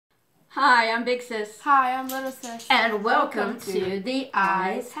Hi, I'm Big Sis. Hi, I'm Little Sis. And welcome to The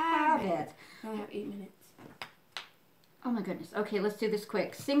Eyes Have It. I only have 8 minutes. Oh my goodness. Okay, let's do this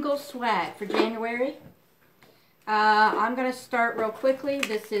quick. Single swag for January. I'm going to start real quickly.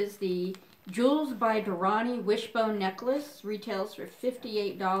 This is the Jewels by Durrani Wishbone necklace. Retails for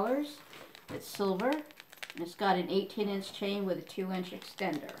 $58. It's silver. And it's got an 18-inch chain with a 2-inch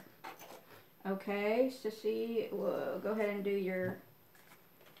extender. Okay, Sissy, go ahead and do your...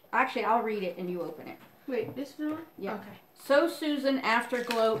 Actually, I'll read it and you open it. Wait, this is the one? Yeah. Okay. So Susan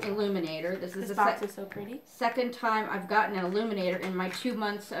Afterglow Illuminator. This is This the box is so pretty. second time I've gotten an illuminator in my 2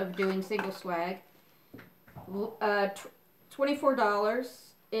 months of doing single swag. $24.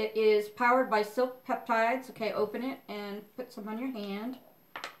 It is powered by silk peptides. Okay, open it and put some on your hand.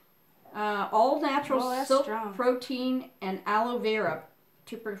 All natural silk protein and aloe vera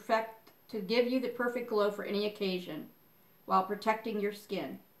to give you the perfect glow for any occasion while protecting your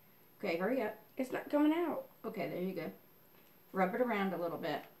skin. Okay, hurry up. It's not coming out. Okay, there you go. Rub it around a little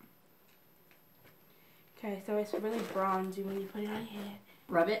bit. Okay, so it's really bronzy when you put it on your head.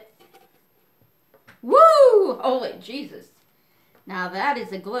 Rub it. Woo! Holy Jesus. Now that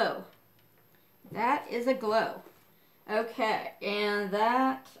is a glow. That is a glow. Okay, and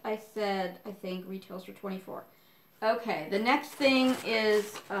that, I think retails for $24. Okay, the next thing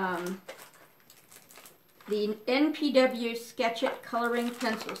is the NPW Sketch It coloring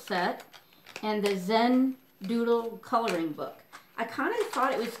pencil set and the Zen Doodle coloring book. I kind of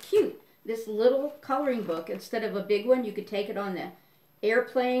thought it was cute. This little coloring book, instead of a big one, you could take it on the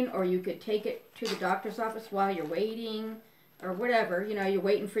airplane or you could take it to the doctor's office while you're waiting or whatever. You know, you're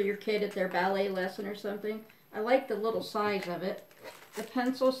waiting for your kid at their ballet lesson or something. I like the little size of it. The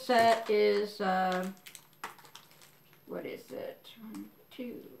pencil set is, what is it? 1,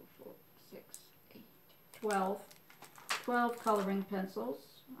 2, 4, 6, 8, 12. 12 coloring pencils.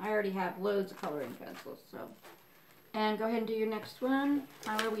 I already have loads of coloring pencils, so. And go ahead and do your next one.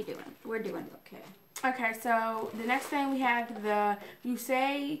 How are we doing? We're doing okay. Okay, so the next thing we have the You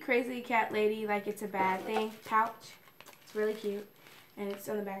Say Crazy Cat Lady Like It's a Bad Thing pouch. It's really cute. And it's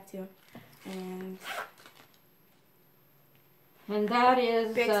on the back too. And that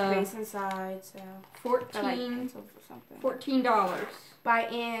is big space inside, so $14. By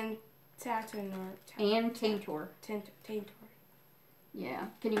Ann Tatum or Ann Taintor. Taintor. Yeah.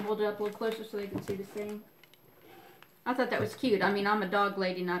 Can you hold it up a little closer so they can see the thing? I thought that was cute. I mean, I'm a dog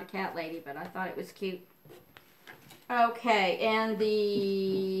lady, not a cat lady, but I thought it was cute. Okay, and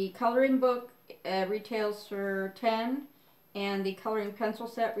the coloring book retails for $10, and the coloring pencil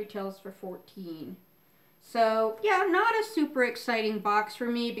set retails for $14. So, yeah, not a super exciting box for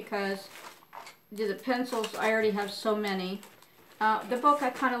me because the pencils, I already have so many. The book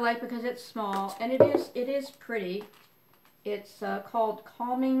I kind of like because it's small, and it is pretty. It's called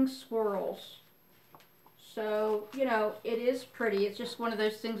Calming Swirls. So, you know, it is pretty. It's just one of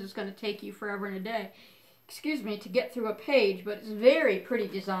those things that's going to take you forever and a day, excuse me, to get through a page, but it's very pretty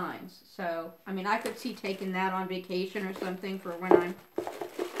designs. So, I mean, I could see taking that on vacation or something for when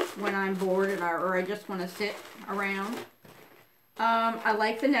I'm bored or I just want to sit around. I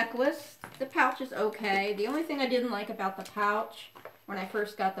like the necklace. The pouch is okay. The only thing I didn't like about the pouch when I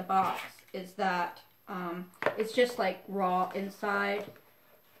first got the box is that it's just like raw inside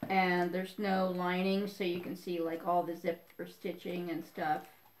and there's no lining, so you can see like all the zip or stitching and stuff.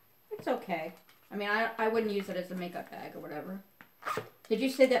 It's okay. I mean, I wouldn't use it as a makeup bag or whatever. Did you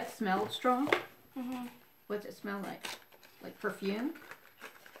say that smelled strong? Mm-hmm. What's it smell like? Like perfume?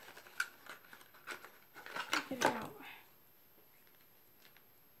 Get it out.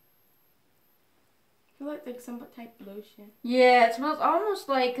 I like some type of lotion. Yeah, it smells almost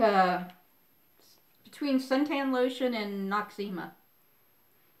like between suntan lotion and Noxzema.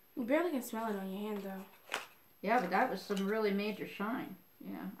 You barely can smell it on your hand though. Yeah, but that was some really major shine.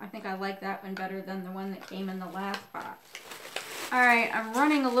 Yeah, I think I like that one better than the one that came in the last box. Alright, I'm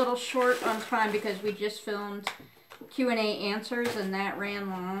running a little short on time because we just filmed Q&A answers and that ran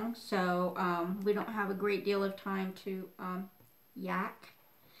long. So we don't have a great deal of time to yak.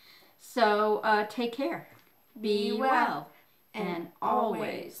 So take care. Be well. And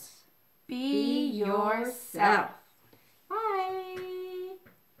always be yourself.